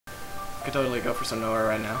Could totally go for some Nora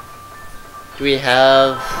right now. Do we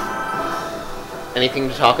have anything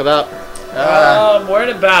to talk about? We're in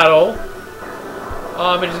a battle.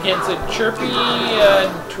 It's against a Chirpy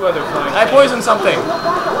and 2 other flying. I poisoned something.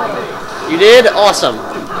 You did? Awesome.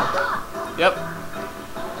 Yep.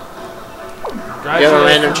 Do you have a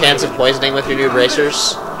random chance of poisoning with your new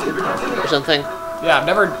bracers? Or something? Yeah,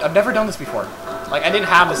 I've never done this before. Like, I didn't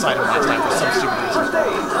have this item last time for some stupid reason.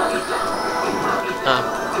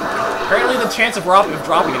 Apparently the chance of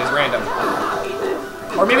dropping it is random.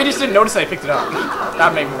 Or maybe I just didn't notice I picked it up. That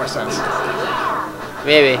would make more sense.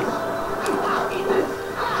 Maybe.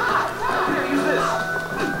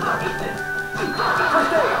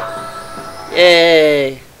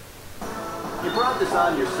 Yay! You brought this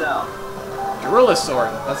on yourself. Gorilla Sword.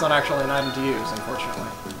 That's not actually an item to use, unfortunately.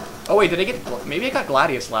 Oh wait, did I get... Maybe I got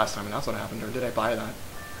Gladius last time and that's what happened, or did I buy that?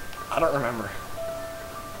 I don't remember.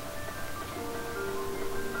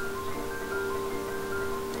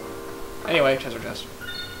 Anyway, treasure chest.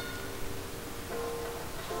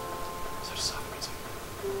 Such soft music.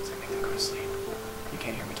 It's gonna make them go to sleep. You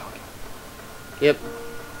can't hear me talking. Yep.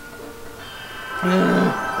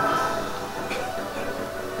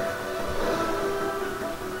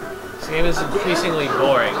 This game is increasingly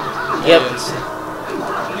boring. Yep. It is.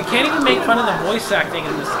 You can't even make fun of the voice acting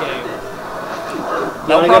in this game.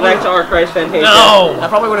 You wanna go back to our Christ Fantasia? No! That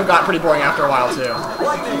probably would have got pretty boring after a while too.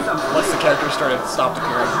 Once the characters stopped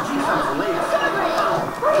appearing.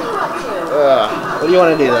 What do you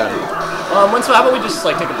want to do then? How about we just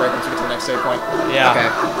like take a break once we get to the next save point? Yeah. Okay,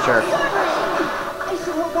 sure. I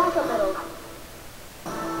should hold back a little.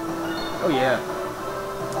 Oh yeah.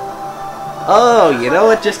 Oh, you know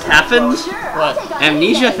what just happened? What?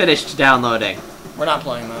 Amnesia finished downloading. We're not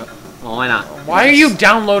playing that. Well, why not? Why are you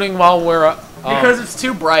downloading while we're... Because it's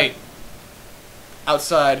too bright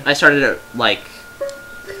outside, I started it like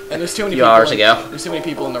and there's too many few people hours ago. There's too many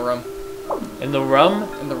people in the room. in the room?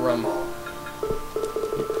 In the room.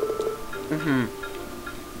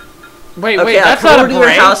 Wait, Okay, that's I'll not come a over to your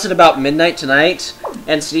break. house at about midnight tonight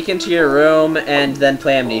and sneak into your room and then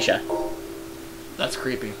play Amnesia. That's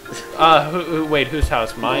creepy. Wait, whose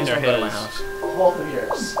house? Mine Please or don't go to my his? house. Both of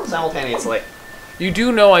yours, simultaneously. You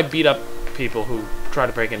do know I beat up people who try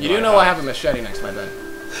to break into You do my know I house. have a machete next to my bed.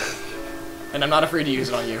 And I'm not afraid to use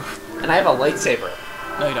it on you. And I have a lightsaber.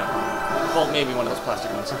 No, you don't. Well, maybe one of those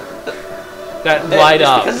plastic ones. That light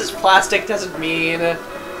Just up. because it's plastic doesn't mean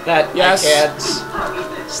that Yes. I can't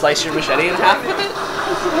slice your machete in half with it.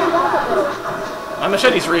 My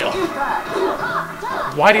machete's real.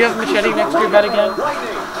 Why do you have a machete next to your bed again?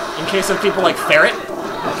 In case of people like Ferret.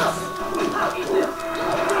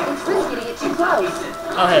 It's risky to get too close.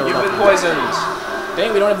 Oh, hey, we're You've been up. poisoned.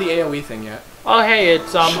 Dang, we don't have the AoE thing yet. Oh, hey,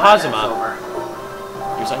 it's Hazama.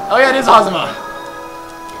 You're saying? Oh, yeah, it is Hazama.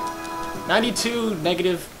 92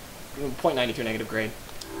 negative... 0.92 negative grade.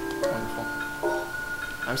 Wonderful.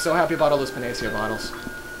 I'm so happy about all those Panacea bottles.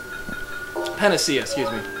 Panacea, excuse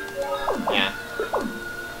me. Yeah.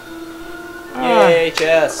 Yay,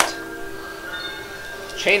 chest.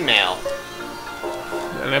 Chainmail.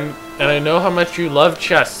 And I know how much you love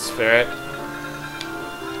chests, Ferret.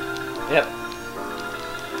 Yep.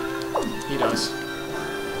 He does.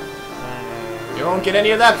 You won't get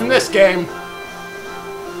any of that from this game.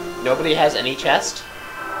 Nobody has any chest?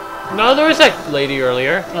 No, there was that lady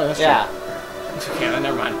earlier. Oh, that's Yeah. true. Okay,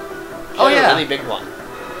 never mind. She Oh, had yeah. a really big one.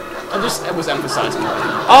 It was emphasizing.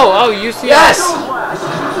 Oh, you see Yes!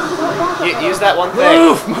 Use that one thing.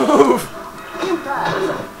 Move! Move!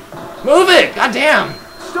 Move it! God damn!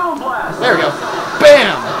 There we go.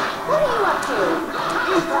 Bam! What are you up to?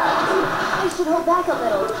 I should hold back a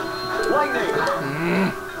little.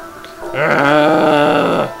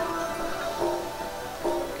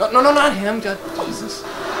 No, not him. God, Jesus.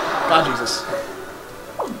 God, Jesus.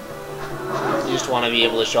 You just want to be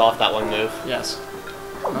able to show off that one move. Yes.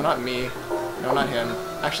 No, not me. No, not him.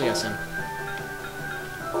 Actually, yes, him.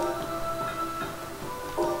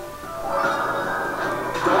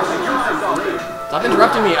 Stop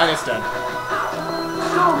interrupting me. It's dead.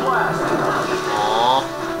 Aww.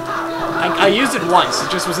 I used it once.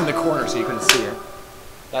 It just was in the corner, so you couldn't see it.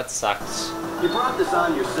 That sucks. You brought this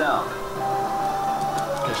on yourself.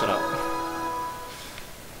 Okay, shut up.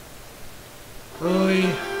 Really?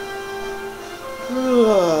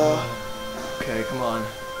 Okay, come on.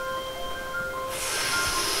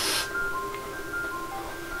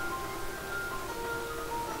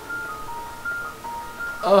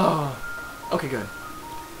 Oh. Okay, good.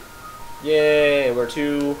 Yay, we're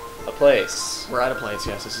to a place. We're at a place,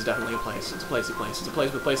 yes. This is definitely a place. It's a placey place. It's a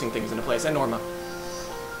place with placing things in a place. And Norma.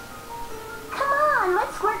 Come on,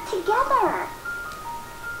 let's work together.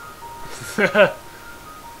 Let's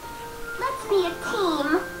be a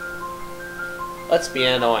team. Let's be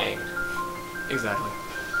annoying. Exactly.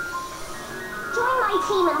 Join my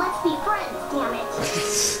team and let's be friends, damn it.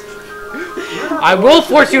 I will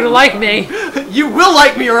force you to like me. You will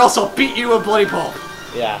like me, or else I'll beat you a bloody pulp.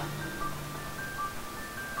 Yeah.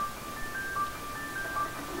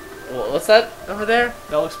 What's that over there?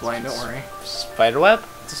 They'll explain. Don't worry. Spiderweb?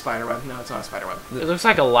 It's a spider web. No, it's not a spider web. It looks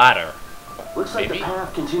like a ladder. Looks like Maybe? the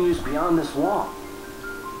path continues beyond this wall.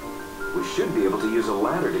 We should be able to use a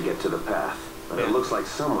ladder to get to the path, but it looks like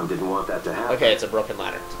someone didn't want that to happen. Okay, it's a broken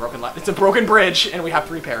ladder. It's a broken it's a broken bridge, and we have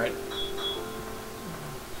to repair it.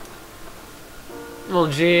 Well,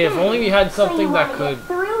 gee, if only we had So you something that wanna could. get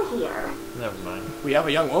through here. Never mind. We have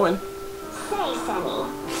a young woman. Say,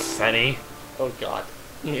 Sunny. Senny. Oh god.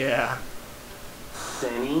 Yeah.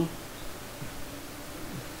 Senny?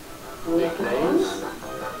 Nicknames?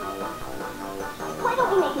 Why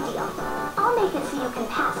don't we make a deal? I'll make it so you can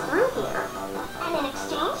pass through here. And in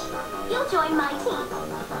exchange, you'll join my team.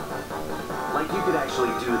 Like you could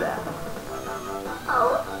actually do that.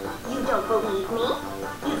 Oh, you don't believe me?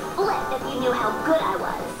 You'd flip if you knew how good I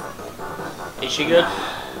was. Is she good?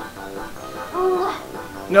 Ooh.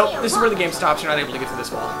 Nope. This is where the game stops. You're not able to get to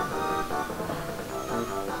this wall.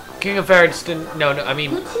 King of Ferrets didn't. No, I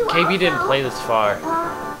mean, KB didn't play this far.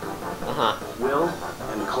 Uh-huh. Will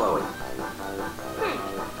and Chloe.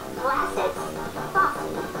 Glasses,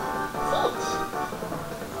 Foxy, Teach.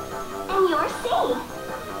 And you're C.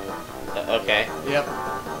 Okay. Yep.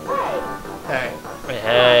 Hey, Hey.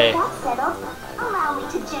 Hey. that's settled. Allow me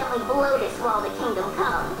to gently blow this while the kingdom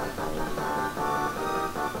comes.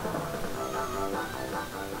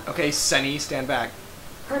 Okay, Senny, stand back.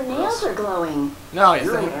 Her nails are glowing. No, yes.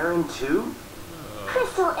 You're an Aaron too?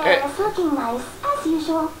 Crystal Air is looking nice, as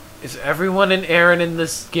usual. Is everyone an Aaron in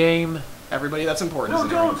this game? Everybody that's important No,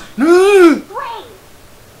 is don't! No! Wait!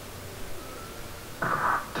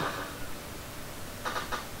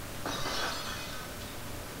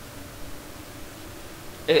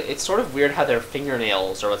 It's sort of weird how their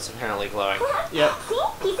fingernails are what's apparently glowing. Yep. See?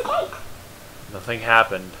 Piece of cake. Nothing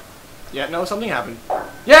happened. Yeah, no, something happened.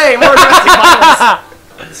 Yay, more domestic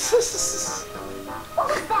violence! What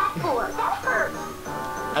was that for? That hurt.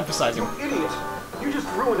 Emphasizing. Idiot! You just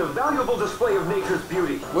ruined a valuable display of nature's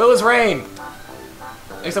beauty. Will is rain.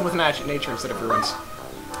 Except with nature instead of ruins.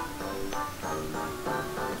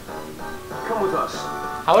 Come with us.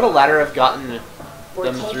 How would a ladder have gotten We're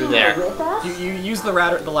them taking through her there? with us? You use the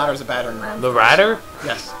ladder as a battering ram. The Radder?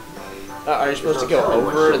 Yes. Are you supposed to There's go no telling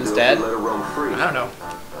what over she'll it do if instead? you let her roam free. I don't know.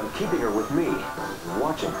 I'm keeping her with me,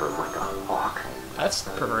 watching her like a hawk. That's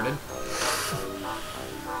perverted.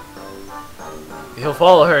 He'll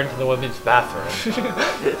follow her into the women's bathroom.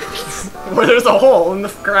 Where there's a hole in the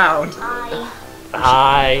ground.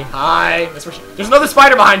 Hi. Hi. That's where there's another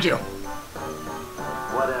spider behind you.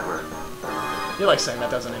 Whatever. He likes saying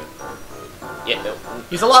that, doesn't he? Yeah, no.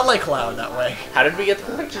 He's a lot like Cloud that way. How did we get the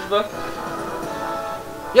collector's book?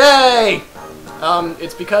 Yay!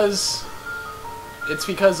 It's because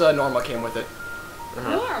Norma came with it.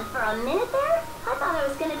 Man, for a minute there, I thought it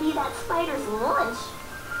was gonna be that spider's lunch.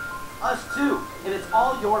 Us too, and it's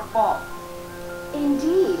all your fault.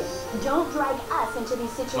 Indeed. Don't drag us into these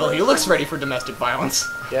situations. Well, he looks ready for domestic violence.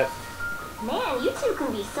 Yep. Man, you two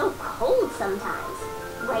can be so cold sometimes.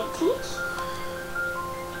 Right, Teach?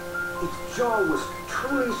 Its jaw was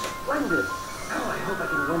truly splendid. Oh, I hope I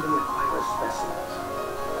can one day acquire a specimen.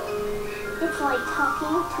 It's like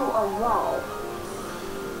talking to a wall.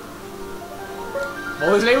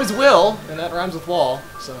 Well, his name is Will, and that rhymes with wall,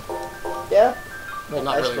 so... Yeah. Well,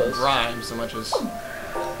 not I really suppose. rhyme so much as...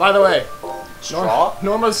 By the way, Straw?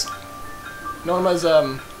 Norma's, what's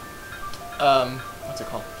it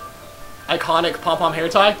called? Iconic pom-pom hair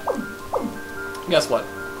tie? Guess what?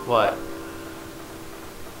 What?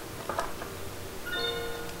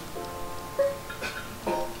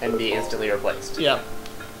 And be instantly replaced. Yeah.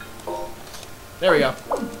 There we go.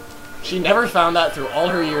 She never found that through all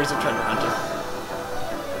her years of treasure hunting.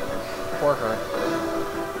 Poor her.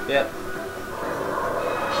 Yep.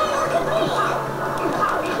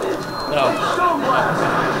 No.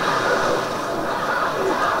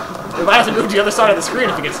 We might have to move to the other side of the screen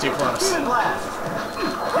if it gets too close. Demon blast!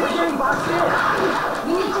 We're getting boxed in!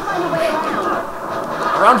 You need to find a way around.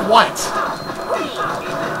 Around what?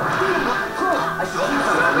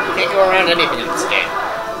 Can't go around anything in this game.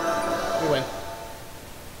 We win.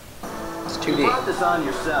 It's You 2D. brought this on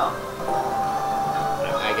yourself.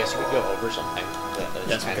 I guess we could go over something. It's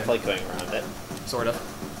Yes, we kind of can. like going around it. Sort of.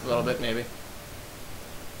 A little bit, maybe.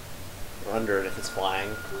 Under it if it's flying.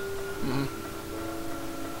 Mm-hmm.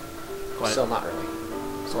 Quite. Still not really.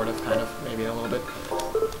 Sort of, kind of, maybe a little bit.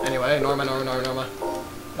 Anyway, Norma.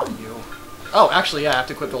 Not you. Oh, actually, yeah, I have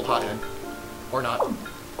to equip Build Hothead. Or not.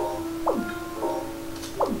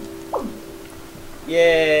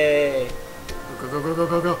 Yay!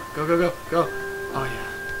 Go. Oh, yeah.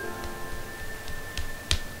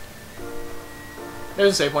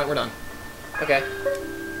 There's a save point, we're done. Okay.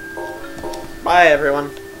 Bye, everyone.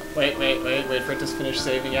 Wait for it to finish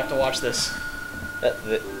saving, you have to watch this.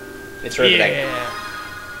 It's riveting. Yeah.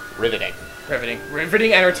 Riveting.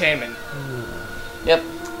 Riveting entertainment. Yep.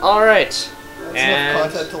 Alright. That's enough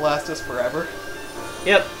content to last us forever.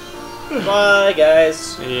 Yep. Bye,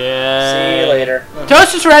 guys. Yeah. See you later.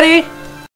 Toast is ready!